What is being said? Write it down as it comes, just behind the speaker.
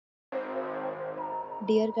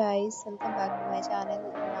Dear guys, welcome back to my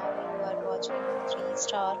channel. Now you are watching a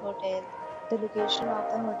 3-star hotel. The location of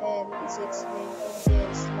the hotel is excellent and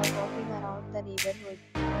guests love walking around the neighborhood.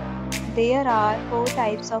 There are 4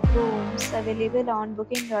 types of rooms available on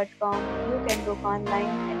booking.com. You can book online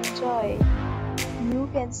and enjoy. You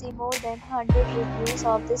can see more than 100 reviews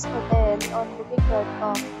of this hotel on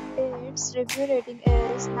booking.com. Its review rating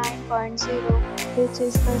is 9.0, which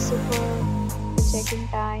is the superb. The check-in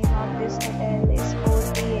time of this hotel is 4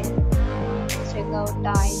 p.m. The checkout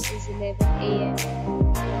time is 11 a.m.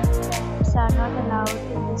 Pets are not allowed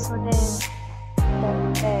in this hotel. The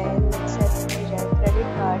hotel accepts major credit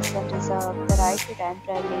cards and reserves the right to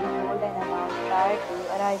temporarily hold an amount prior to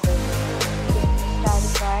arrival. Guests are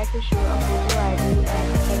required to show a photo ID and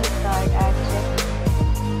credit card at check-in.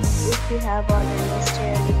 If you have already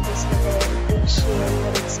stayed in this hotel, please share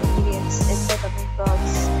your experience in the comment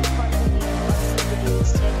box. For the link or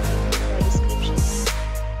details, check the description.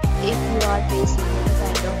 If you are facing any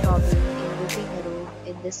kind of problem in booking a room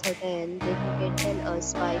in this hotel, then you can tell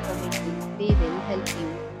us by commenting. We will help you.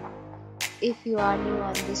 If you are new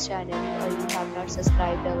on this channel or you have not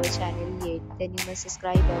subscribed our channel yet, then you must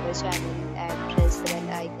subscribe our channel and press the bell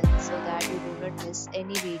icon so that you do not miss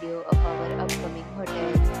any video of our upcoming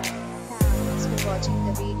hotel. Thanks for watching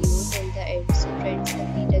the video till the end. So friends,